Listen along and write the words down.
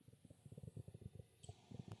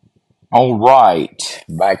All right,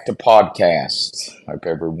 back to podcast. Hope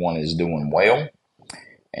everyone is doing well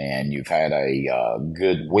and you've had a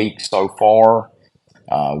good week so far.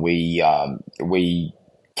 We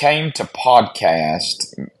came to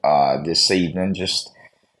podcast this evening.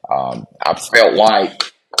 I felt like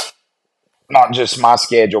not just my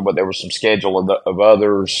schedule, but there was some schedule of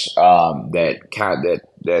others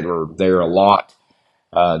that are there a lot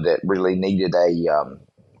that really needed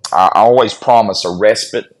I always promise a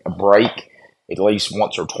respite, a break, at least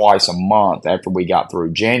once or twice a month after we got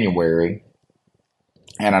through January.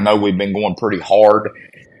 And I know we've been going pretty hard.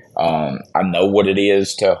 I know what it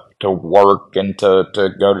is to work and to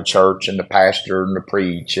go to church and to pastor and to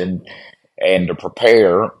preach and to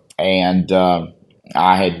prepare. And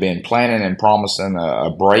I had been planning and promising a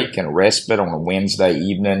break and a respite on a Wednesday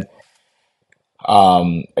evening.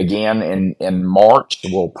 Again, in March,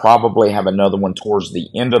 we'll probably have another one towards the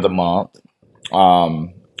end of the month.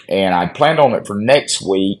 Um, and I planned on it for next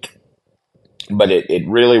week, but it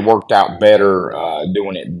really worked out better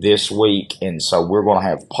doing it this week. And so we're going to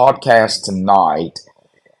have podcast tonight.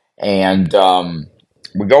 And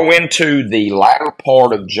we go into the latter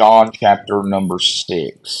part of John chapter number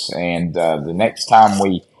 6. And the next time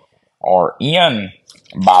we are in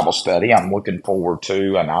Bible study, I'm looking forward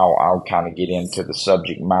to, and I'll kind of get into the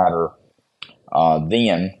subject matter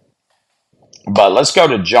then. But let's go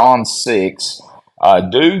to John 6.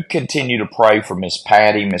 Do continue to pray for Miss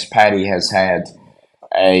Patty. Miss Patty has had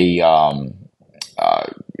a,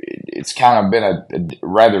 it's kind of been a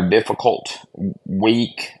rather difficult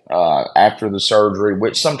week after the surgery,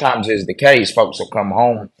 which sometimes is the case. Folks will come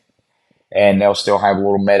home and they'll still have a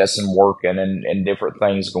little medicine working and different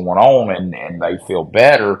things going on, and they feel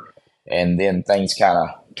better. And then things kind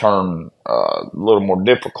of turn a little more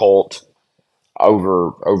difficult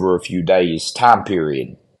over a few days time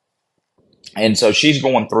period. And so she's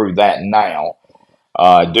going through that now.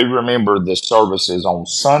 Do remember the services on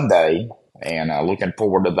Sunday, and looking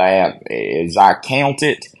forward to that. As I count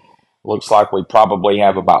it, looks like we probably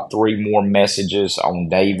have about three more messages on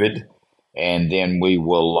David, and then we'll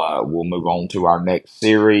move on to our next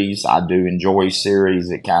series. I do enjoy series.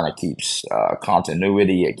 It kind of keeps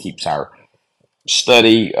continuity. It keeps our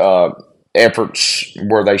study efforts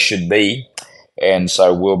where they should be, and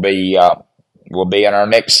so we'll be in our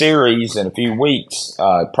next series in a few weeks,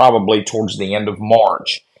 probably towards the end of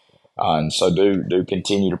March. And so do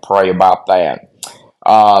continue to pray about that.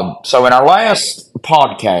 So in our last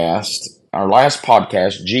podcast,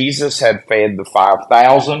 Jesus had fed the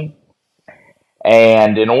 5,000,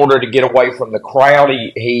 and in order to get away from the crowd,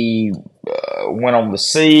 he went on the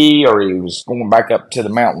sea, or he was going back up to the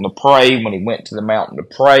mountain to pray. When he went to the mountain to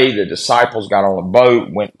pray, the disciples got on a boat,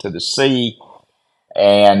 went to the sea,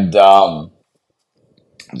 and the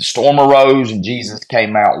storm arose, and Jesus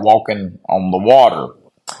came out walking on the water.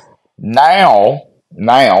 Now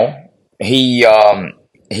he's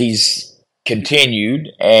continued,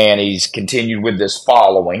 and he's continued with this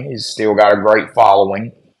following. He's still got a great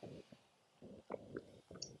following,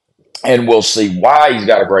 and we'll see why he's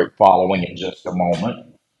got a great following in just a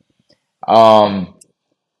moment. Um,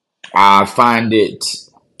 I find it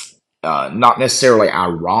not necessarily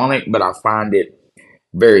ironic, but I find it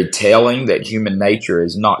very telling that human nature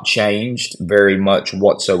has not changed very much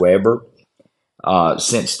whatsoever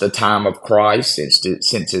since the time of Christ,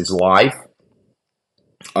 since his life,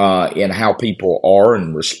 in how people are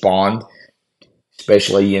and respond,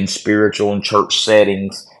 especially in spiritual and church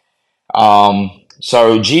settings.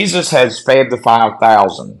 So Jesus has fed the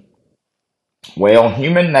 5,000. Well,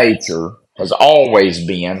 human nature has always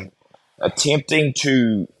been attempting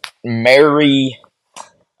to marry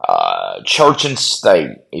church and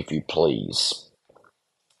state, if you please.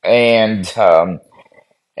 And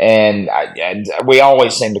we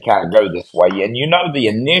always seem to kind of go this way. And you know, the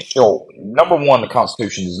initial number one, the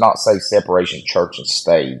Constitution does not say separation of church and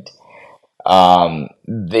state.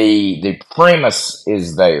 The premise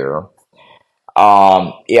is there.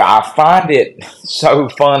 Yeah, I find it so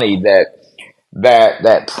funny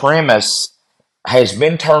that premise has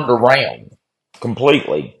been turned around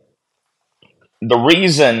completely. The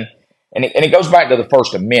reason, and it goes back to the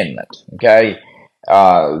First Amendment, okay?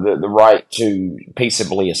 The right to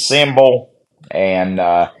peaceably assemble, and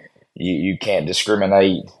you can't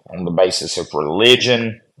discriminate on the basis of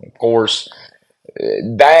religion, of course.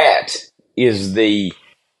 That is the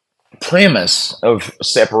premise of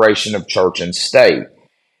separation of church and state.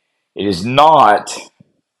 It is not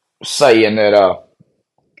saying that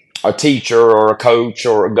a teacher or a coach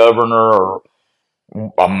or a governor or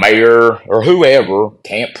a mayor or whoever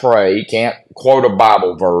can't pray, can't quote a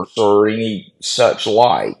Bible verse or any such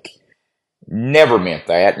like. never meant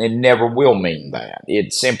that, and it never will mean that.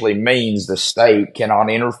 It simply means the state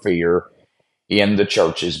cannot interfere in the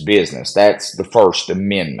church's business. That's the First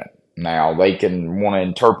Amendment. Now, they can want to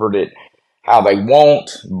interpret it how they want,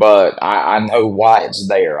 but I know why it's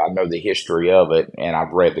there. I know the history of it, and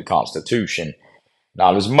I've read the Constitution.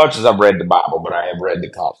 Not as much as I've read the Bible, but I have read the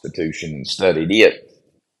Constitution and studied it.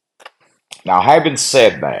 Now, having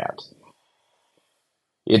said that,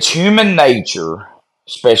 it's human nature,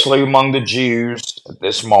 especially among the Jews at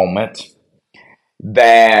this moment,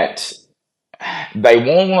 that they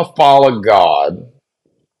want to follow God,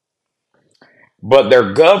 but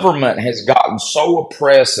their government has gotten so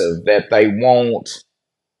oppressive that they want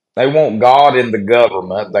God in the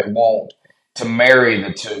government. They want to marry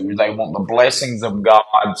the two. They want the blessings of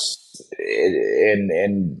God's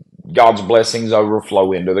and God's blessings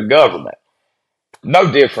overflow into the government.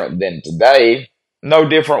 No different than today. No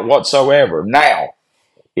different whatsoever. Now,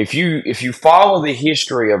 if you follow the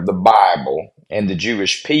history of the Bible and the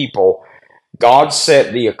Jewish people, God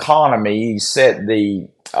set the economy. He set the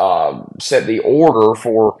order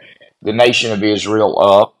for the nation of Israel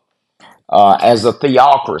up as a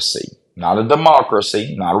theocracy, not a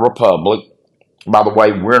democracy, not a republic. By the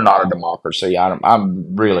way, we're not a democracy.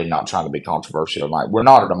 I'm really not trying to be controversial tonight. We're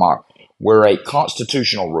not a democracy. We're a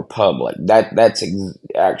constitutional republic. That's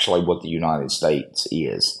actually what the United States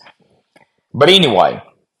is. But anyway,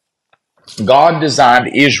 God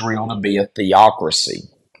designed Israel to be a theocracy.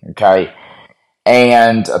 Okay.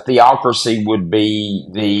 And a theocracy would be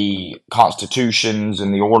the constitutions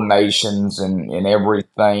and the ordinations and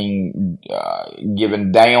everything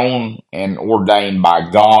given down and ordained by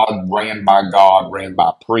God, ran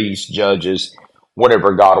by priests, judges,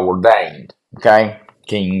 whatever God ordained. Okay?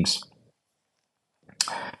 Kings.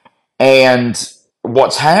 And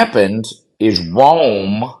what's happened is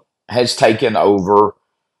Rome has taken over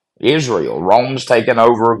Israel. Rome's taken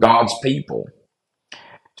over God's people.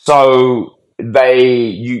 So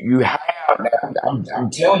you have, I'm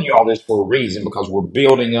telling you all this for a reason, because we're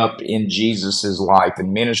building up in Jesus's life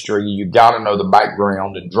and ministry. You got to know the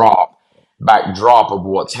background and backdrop of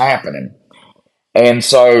what's happening. And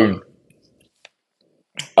so,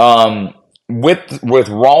 with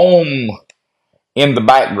Rome in the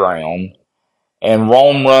background and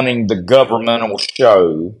Rome running the governmental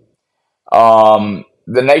show,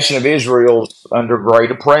 the nation of Israel's under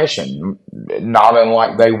great oppression, not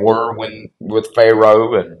unlike they were with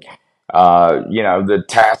Pharaoh and the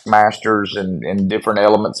taskmasters and different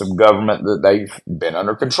elements of government that they've been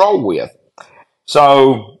under control with.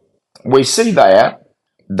 So we see that.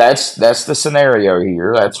 That's the scenario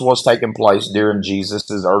here. That's what's taking place during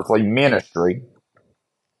Jesus' earthly ministry.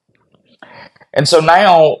 And so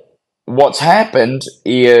now what's happened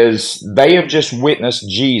is they have just witnessed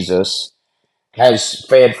Jesus has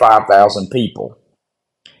fed 5,000 people.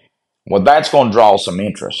 Well, that's going to draw some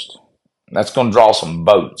interest. That's going to draw some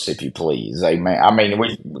votes, if you please. Amen. I mean,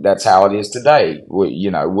 that's how it is today.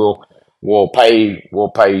 We'll pay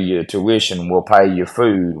you tuition. We'll pay you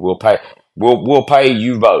food. We'll pay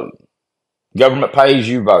you vote. Government pays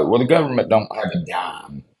you vote. Well, the government don't have a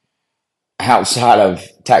dime outside of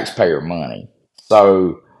taxpayer money.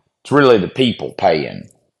 So it's really the people paying.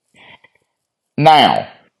 Now,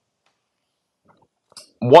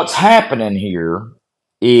 what's happening here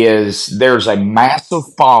is there's a massive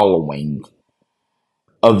following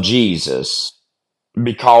of Jesus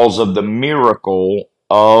because of the miracle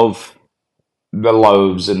of the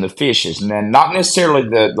loaves and the fishes. Now, not necessarily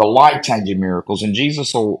the life-changing miracles, and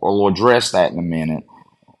Jesus will address that in a minute.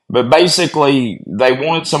 But basically, they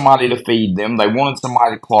wanted somebody to feed them. They wanted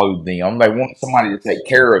somebody to clothe them. They wanted somebody to take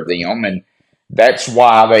care of them. And that's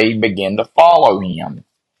why they began to follow him.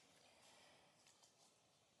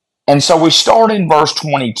 And so we start in verse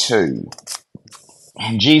 22.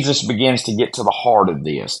 And Jesus begins to get to the heart of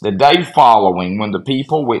this. The day following, when the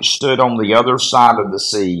people which stood on the other side of the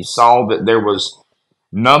sea saw that there was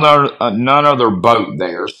none other boat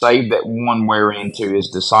there, save that one whereinto his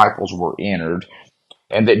disciples were entered,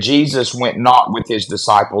 and that Jesus went not with his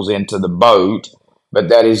disciples into the boat, but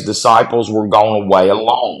that his disciples were gone away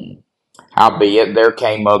alone. Howbeit there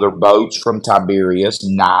came other boats from Tiberias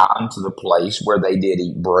nigh unto the place where they did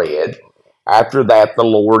eat bread, after that the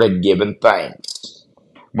Lord had given thanks.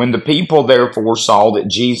 When the people therefore saw that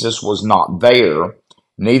Jesus was not there,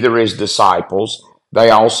 neither his disciples, they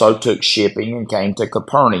also took shipping and came to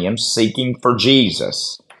Capernaum, seeking for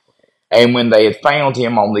Jesus. And when they had found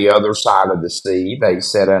him on the other side of the sea, they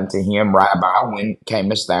said unto him, Rabbi, when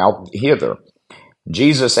camest thou hither?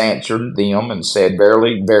 Jesus answered them and said,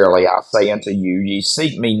 Verily, verily, I say unto you, ye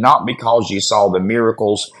seek me not because ye saw the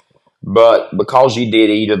miracles but because you did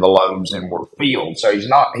eat of the loaves and were filled. So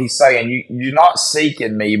he's saying, you're not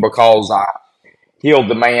seeking me because I healed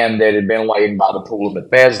the man that had been laying by the pool of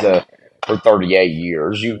Bethesda for 38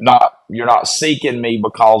 years. You're not seeking me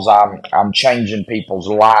because I'm changing people's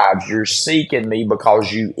lives. You're seeking me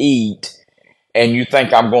because you eat and you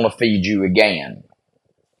think I'm going to feed you again.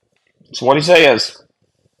 That's what he says.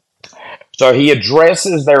 So he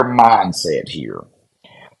addresses their mindset here.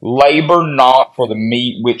 Labor not for the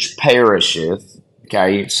meat which perisheth.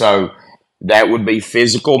 Okay, so that would be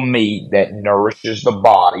physical meat that nourishes the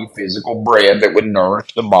body, physical bread that would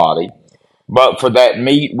nourish the body, but for that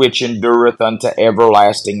meat which endureth unto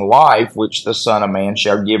everlasting life, which the Son of Man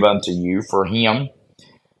shall give unto you, for him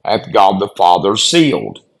hath God the Father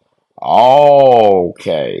sealed.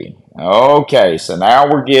 Okay. Okay, so now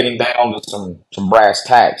we're getting down to some brass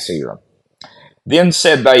tacks here. Then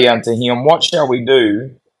said they unto him, What shall we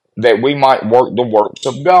do that we might work the works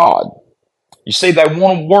of God? You see, they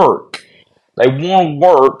want to work. They want to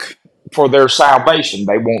work for their salvation.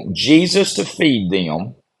 They want Jesus to feed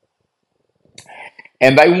them,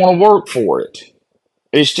 and they want to work for it.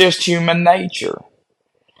 It's just human nature.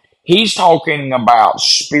 He's talking about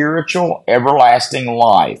spiritual, everlasting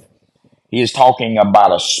life. He is talking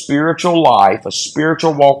about a spiritual life, a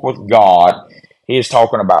spiritual walk with God. He is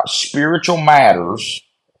talking about spiritual matters,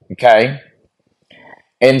 okay?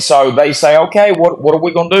 And so they say, okay, what are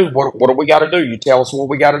we going to do? What do we got to do? You tell us what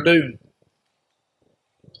we got to do.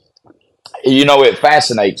 You know, it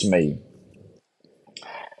fascinates me.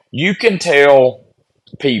 You can tell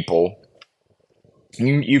people,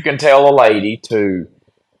 you can tell a lady to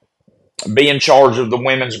be in charge of the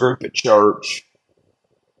women's group at church.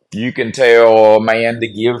 You can tell a man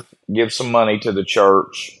to give some money to the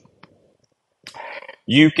church.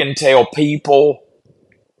 You can tell people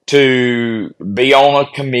to be on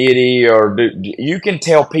a committee, or you can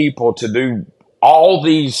tell people to do all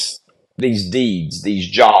these deeds, these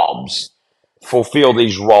jobs, fulfill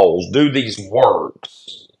these roles, do these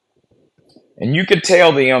works. And you can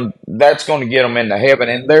tell them that's going to get them into heaven,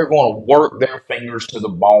 and they're going to work their fingers to the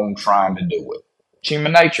bone trying to do it. It's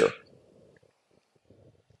human nature.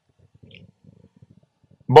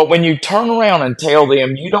 But when you turn around and tell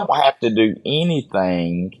them you don't have to do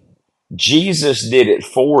anything, Jesus did it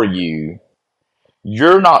for you,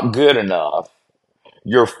 you're not good enough,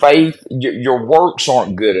 your faith, your works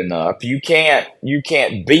aren't good enough, you can't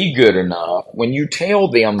be good enough. When you tell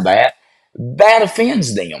them that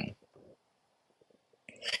offends them.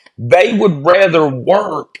 They would rather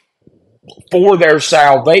work for their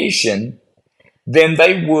salvation than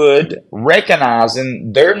they would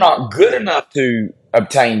recognizing they're not good enough to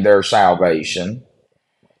obtain their salvation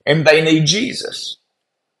and they need Jesus.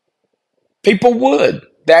 People would.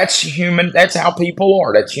 That's human. That's how people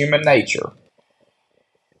are. That's human nature.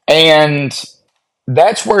 And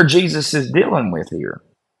that's where Jesus is dealing with here.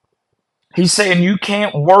 He's saying you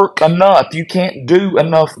can't work enough. You can't do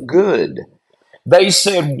enough good. They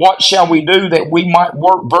said, What shall we do that we might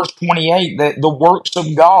work, verse 28, that the works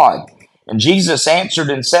of God? And Jesus answered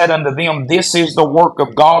and said unto them, This is the work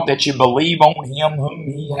of God, that you believe on him whom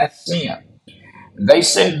he hath sent. They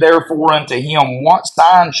said therefore unto him, What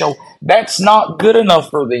sign shall... That's not good enough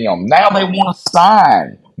for them. Now they want a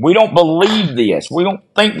sign. We don't believe this. We don't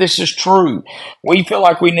think this is true. We feel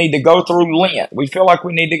like we need to go through Lent. We feel like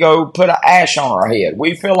we need to go put an ash on our head.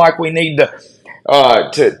 We feel like we need to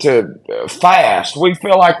fast. We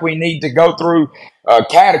feel like we need to go through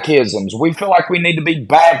catechisms. We feel like we need to be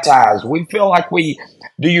baptized. We feel like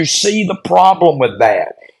do you see the problem with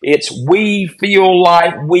that? It's we feel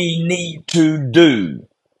like we need to do.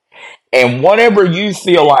 And whatever you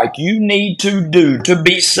feel like you need to do to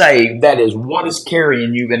be saved, that is what is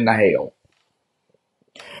carrying you into hell.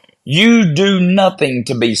 You do nothing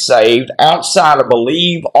to be saved outside of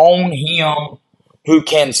believe on him who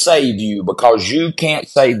can save you, because you can't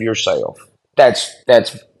save yourself. That's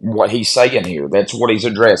what he's saying here. That's what he's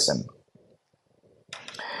addressing.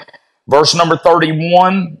 Verse number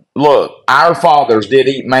 31, look, our fathers did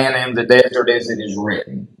eat manna in the desert, as it is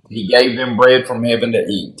written. He gave them bread from heaven to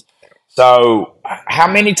eat. So,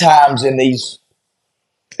 how many times in these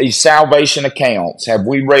salvation accounts have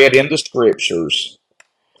we read in the scriptures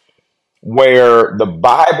where the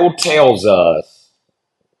Bible tells us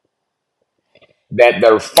that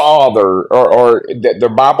their father, or that the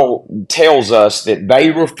Bible tells us that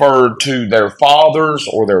they referred to their fathers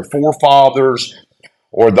or their forefathers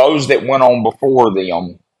or those that went on before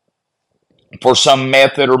them for some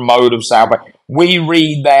method or mode of salvation? We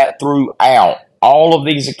read that throughout all of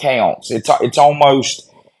these accounts. It's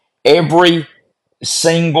almost every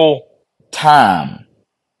single time.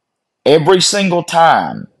 Every single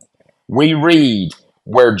time we read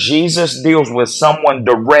where Jesus deals with someone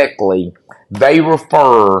directly, they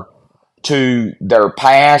refer to their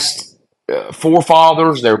past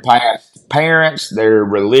forefathers, their past parents, their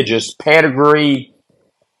religious pedigree.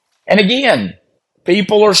 And again,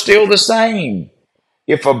 people are still the same.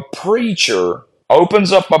 If a preacher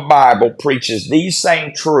opens up a Bible, preaches these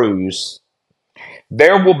same truths,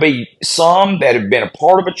 there will be some that have been a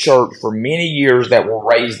part of a church for many years that will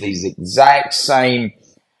raise these exact same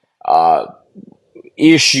uh,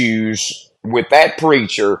 issues with that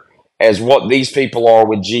preacher as what these people are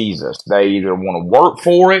with Jesus. They either want to work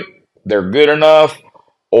for it, they're good enough,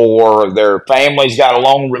 or their family's got a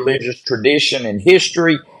long religious tradition and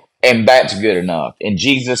history, and that's good enough. And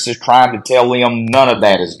Jesus is trying to tell them none of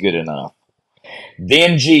that is good enough.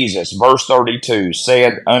 Then Jesus, verse 32,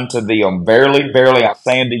 said unto them, Verily, verily, I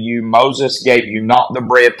say unto you, Moses gave you not the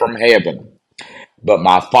bread from heaven, but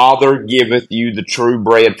my Father giveth you the true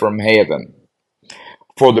bread from heaven.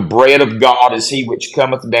 For the bread of God is he which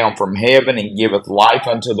cometh down from heaven and giveth life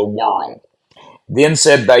unto the world. Then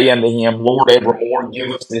said they unto him, Lord, evermore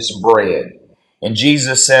give us this bread. And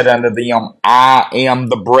Jesus said unto them, I am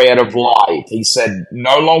the bread of life. He said,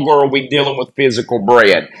 no longer are we dealing with physical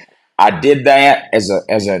bread. I did that as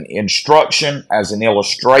an instruction, as an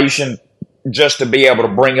illustration, just to be able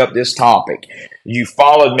to bring up this topic. You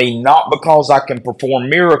followed me not because I can perform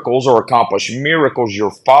miracles or accomplish miracles.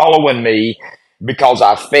 You're following me because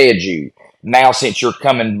I fed you. Now, since you're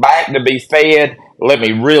coming back to be fed, let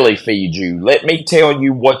me really feed you. Let me tell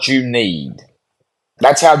you what you need.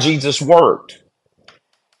 That's how Jesus worked.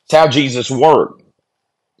 That's how Jesus worked.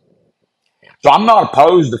 So I'm not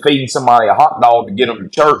opposed to feeding somebody a hot dog to get them to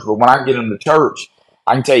church, but when I get them to church,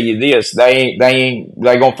 I can tell you this: they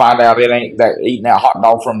gonna find out it ain't that eating that hot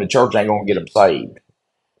dog from the church ain't gonna get them saved.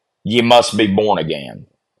 You must be born again.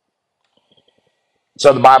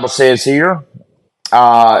 So the Bible says here,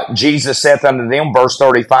 Jesus saith unto them, verse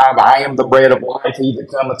 35, I am the bread of life. He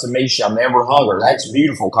that cometh to me shall never hunger. That's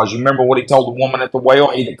beautiful, because you remember what he told the woman at the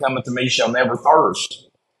well? He that cometh to me shall never thirst.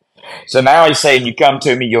 So now he's saying, you come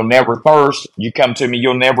to me, you'll never thirst. You come to me,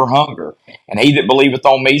 you'll never hunger. And he that believeth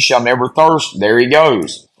on me shall never thirst. There he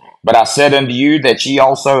goes. But I said unto you that ye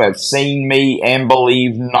also have seen me and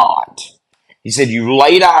believe not. He said, you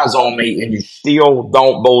laid eyes on me and you still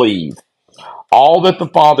don't believe. All that the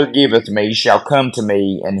Father giveth me shall come to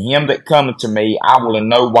me, and him that cometh to me I will in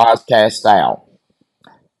no wise cast out.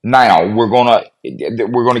 Now we're gonna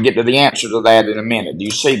get to the answer to that in a minute. Do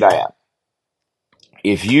you see that?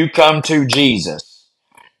 If you come to Jesus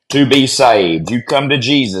to be saved, you come to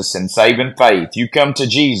Jesus in saving faith. You come to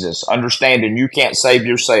Jesus understanding you can't save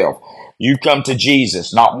yourself. You come to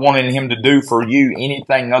Jesus not wanting him to do for you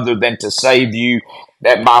anything other than to save you.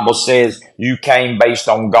 That Bible says you came based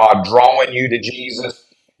on God drawing you to Jesus.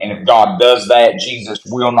 And if God does that, Jesus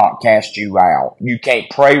will not cast you out. You can't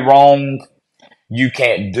pray wrong. You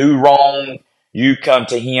can't do wrong. You come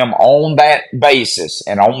to him on that basis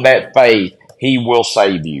and on that faith, he will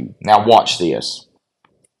save you. Now watch this.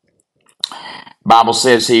 Bible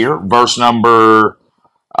says here, verse number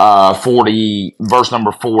 40,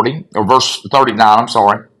 or verse 39, I'm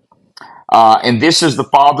sorry. And this is the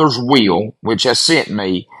Father's will, which has sent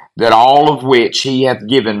me, that all of which he hath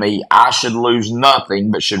given me, I should lose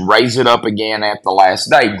nothing, but should raise it up again at the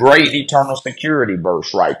last day. Great eternal security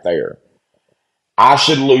verse right there. I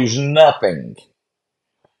should lose nothing.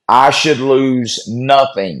 I should lose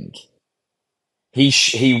nothing.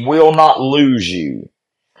 He will not lose you.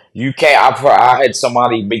 You can't. I had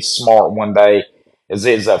somebody be smart one day. It's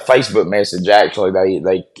a Facebook message. Actually,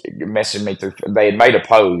 they messaged me through. They had made a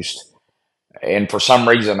post, and for some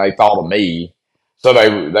reason they thought of me, so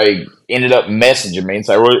they ended up messaging me and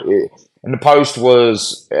say, and the post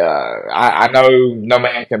was, I know no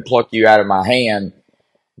man can pluck you out of my hand,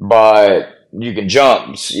 but you can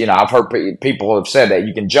jump. You know, I've heard people have said that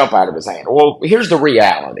you can jump out of his hand. Well, here's the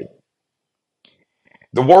reality.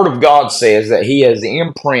 The Word of God says that he has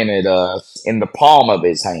imprinted us in the palm of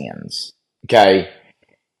his hands. Okay?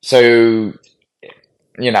 So,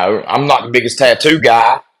 you know, I'm not the biggest tattoo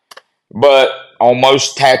guy, but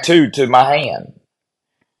almost tattooed to my hand.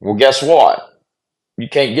 Well, guess what? You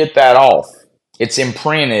can't get that off. It's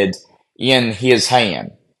imprinted in his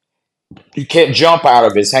hand. You can't jump out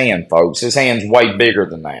of his hand, folks. His hand's way bigger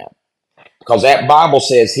than that. Because that Bible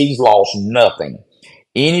says he's lost nothing.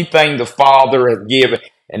 Anything the Father hath given.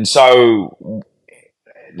 And so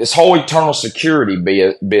this whole eternal security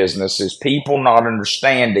business is people not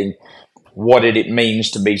understanding what it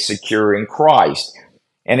means to be secure in Christ.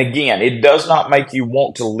 And again, it does not make you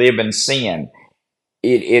want to live in sin.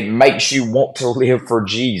 It makes you want to live for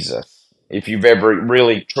Jesus. if you've ever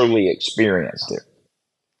really truly experienced it.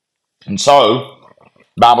 And so,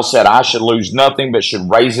 the Bible said, I should lose nothing, but should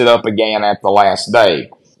raise it up again at the last day.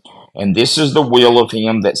 And this is the will of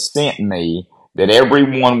him that sent me, that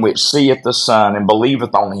every one which seeth the Son and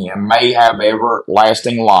believeth on him may have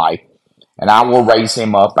everlasting life, and I will raise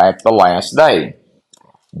him up at the last day.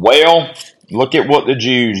 Well, look at what the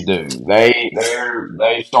Jews do.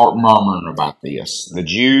 They start murmuring about this. The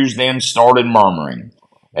Jews then started murmuring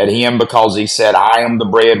at him because he said, I am the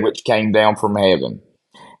bread which came down from heaven.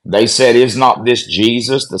 They said, is not this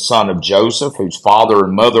Jesus, the son of Joseph, whose father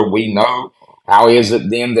and mother we know? How is it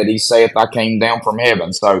then that he saith, I came down from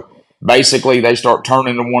heaven? So basically, they start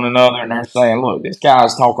turning to one another and they're saying, look, this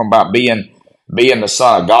guy's talking about being the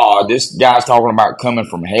son of God. This guy's talking about coming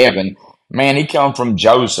from heaven. Man, he come from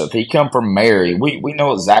Joseph. He come from Mary. We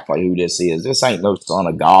know exactly who this is. This ain't no son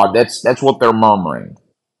of God. That's what they're murmuring.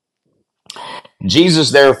 Jesus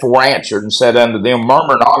therefore answered and said unto them,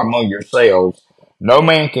 murmur not among yourselves. No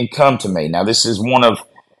man can come to me. Now, this is one of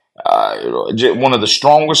the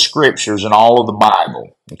strongest scriptures in all of the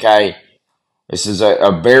Bible. Okay, this is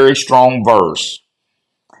a very strong verse.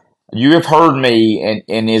 You have heard me,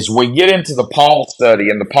 and as we get into the Paul study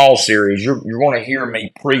and the Paul series, you're going to hear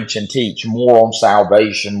me preach and teach more on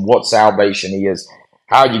salvation, what salvation is,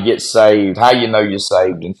 how you get saved, how you know you're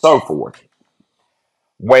saved, and so forth.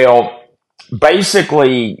 Well,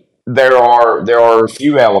 basically, there are a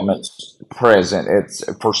few elements present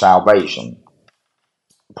for salvation.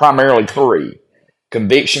 Primarily three: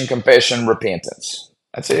 conviction, confession, repentance.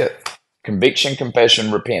 That's it. Conviction, confession,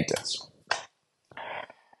 repentance.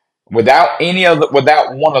 Without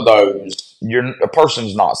one of those, a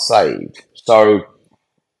person's not saved. So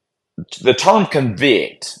the term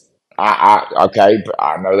convict, I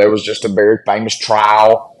know there was just a very famous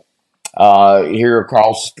trial here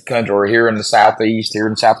across the country, or here in the southeast, here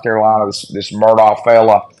in South Carolina. This Murdaugh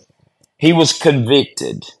fella, he was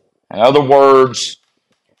convicted. In other words,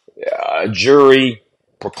 a jury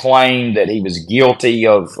proclaimed that he was guilty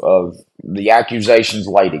of the accusations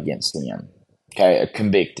laid against him. Okay,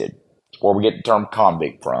 convicted. That's where we get the term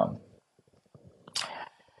convict from.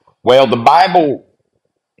 Well, the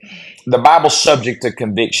Bible's subject to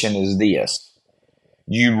conviction is this: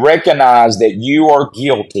 you recognize that you are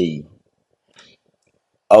guilty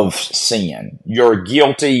of sin. You're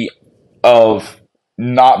guilty of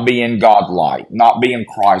not being godlike, not being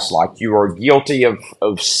Christ-like. You are guilty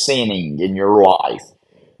of sinning in your life.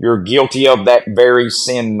 You're guilty of that very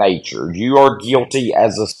sin nature. You are guilty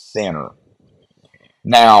as a sinner.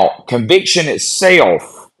 Now, conviction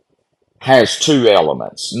itself has two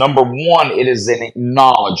elements. Number one, it is an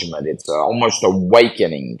acknowledgement. It's almost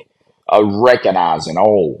awakening, a recognizing,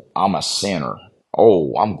 oh, I'm a sinner.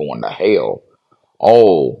 Oh, I'm going to hell.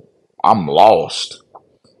 Oh, I'm lost.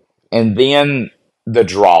 And then the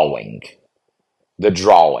drawing. The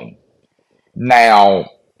drawing. Now,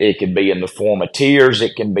 it could be in the form of tears.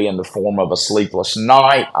 It can be in the form of a sleepless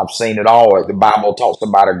night. I've seen it all. The Bible talks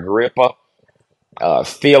about Agrippa.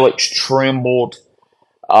 Felix trembled.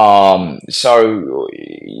 So,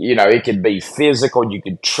 it could be physical. You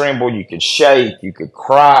could tremble. You could shake. You could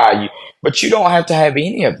cry. But you don't have to have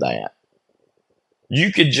any of that.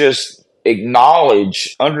 You could just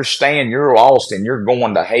acknowledge, understand you're lost and you're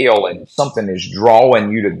going to hell and something is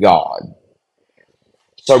drawing you to God.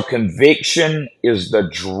 So conviction is the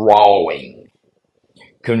drawing.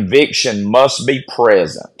 Conviction must be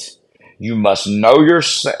present. You must know you're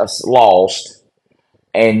lost,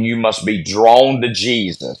 and you must be drawn to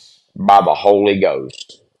Jesus by the Holy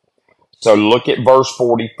Ghost. So look at verse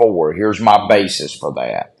 44. Here's my basis for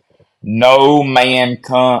that. No man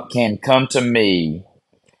can come to me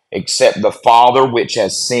except the Father which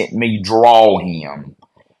has sent me draw him,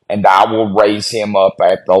 and I will raise him up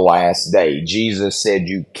at the last day. Jesus said,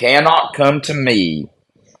 you cannot come to me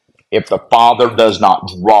if the Father does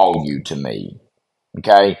not draw you to me.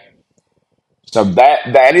 Okay? So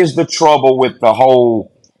that is the trouble with the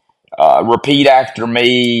whole repeat after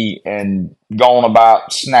me and going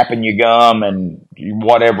about snapping your gum and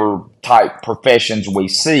whatever type professions we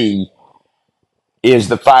see, is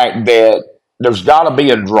the fact that there's got to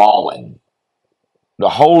be a drawing. The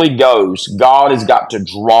Holy Ghost, God has got to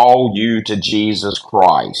draw you to Jesus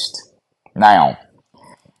Christ. Now,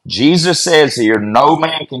 Jesus says here, no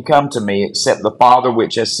man can come to me except the Father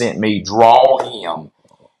which has sent me draw him,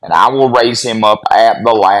 and I will raise him up at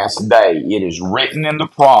the last day. It is written in the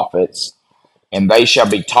prophets, and they shall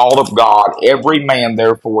be taught of God. Every man,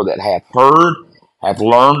 therefore, that hath heard, hath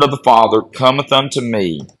learned of the Father, cometh unto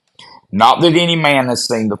me. Not that any man has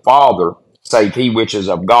seen the Father, save he which is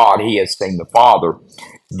of God, he has seen the Father.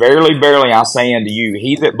 Verily, verily, I say unto you,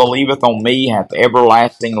 he that believeth on me hath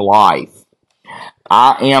everlasting life.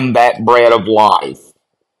 I am that bread of life.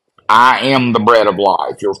 I am the bread of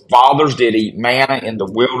life. Your fathers did eat manna in the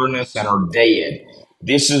wilderness and are dead.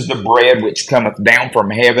 This is the bread which cometh down from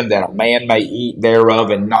heaven, that a man may eat thereof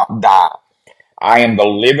and not die. I am the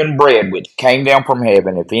living bread which came down from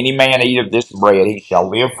heaven. If any man eat of this bread, he shall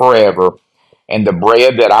live forever. And the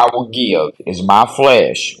bread that I will give is my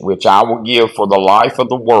flesh, which I will give for the life of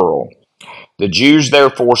the world. The Jews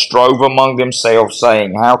therefore strove among themselves,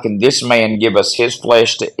 saying, How can this man give us his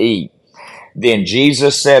flesh to eat? Then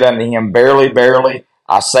Jesus said unto him, Verily, verily,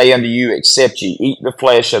 I say unto you, except ye eat the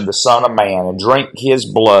flesh of the Son of Man and drink his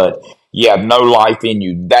blood, ye have no life in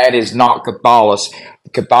you. That is not Catholicism.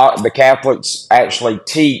 The Catholics actually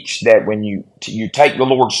teach that when you take the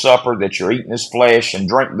Lord's Supper, that you're eating his flesh, and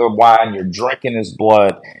drink the wine, you're drinking his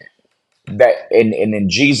blood. And then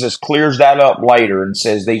Jesus clears that up later and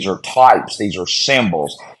says these are types, these are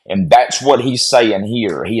symbols, and that's what he's saying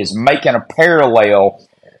here. He is making a parallel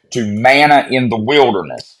to manna in the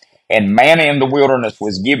wilderness. And manna in the wilderness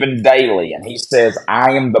was given daily. And he says,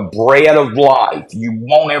 I am the bread of life. You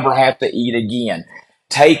won't ever have to eat again.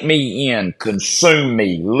 Take me in, consume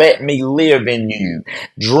me, let me live in you,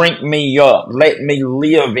 drink me up, let me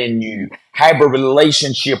live in you, have a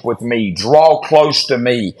relationship with me, draw close to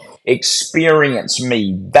me, experience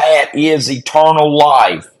me. That is eternal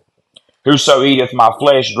life. Whoso eateth my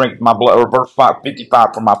flesh, drinketh my blood. Or verse 55,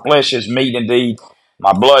 for my flesh is meat indeed,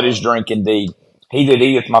 my blood is drink indeed. He that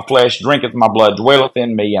eateth my flesh, drinketh my blood, dwelleth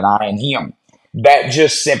in me, and I in him. That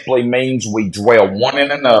just simply means we dwell one in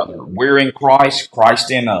another. We're in Christ, Christ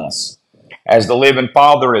in us. As the living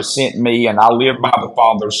Father has sent me, and I live by the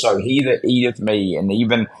Father, so he that eateth me, and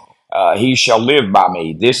even he shall live by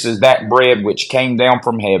me. This is that bread which came down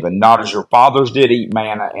from heaven, not as your fathers did eat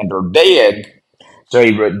manna and are dead. So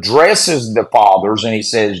he addresses the fathers, and he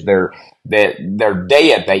says they're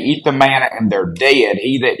dead. They eat the manna and they're dead.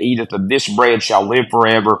 He that eateth of this bread shall live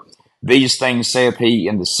forever. These things saith he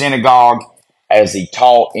in the synagogue, as he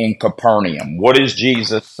taught in Capernaum. What is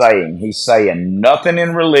Jesus saying? He's saying nothing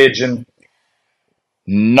in religion,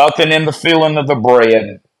 nothing in the filling of the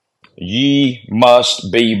bread. Ye must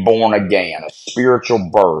be born again, a spiritual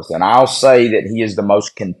birth. And I'll say that he is the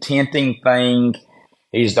most contenting thing.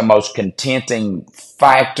 He's the most contenting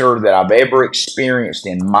factor that I've ever experienced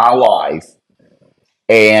in my life.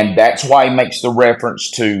 And that's why he makes the reference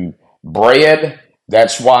to bread.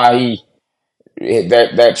 That's why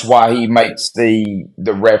he makes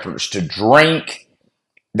the reference to drink.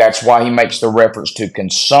 That's why he makes the reference to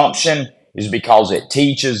consumption, is because it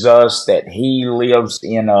teaches us that he lives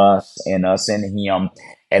in us and us in him,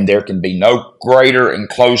 and there can be no greater and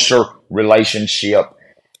closer relationship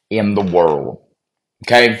in the world.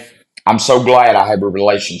 Okay? I'm so glad I have a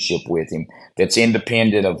relationship with him that's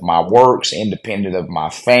independent of my works, independent of my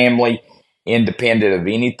family, independent of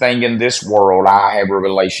anything in this world. I have a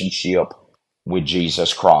relationship with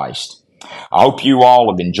Jesus Christ. I hope you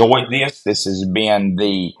all have enjoyed this. This has been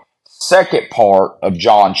the second part of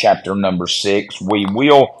John chapter number 6. We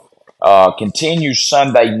will continue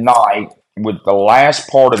Sunday night with the last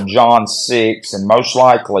part of John 6, and most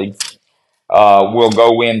likely we'll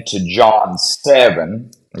go into John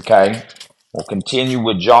 7. Okay, we'll continue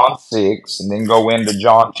with John 6 and then go into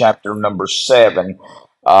John chapter number 7.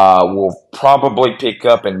 We'll probably pick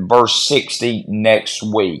up in verse 60 next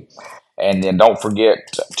week. And then don't forget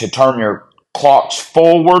to turn your clocks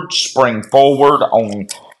forward, spring forward on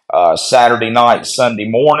Saturday night, Sunday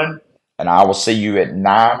morning. And I will see you at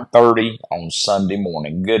 9:30 on Sunday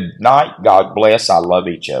morning. Good night. God bless. I love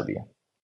each of you.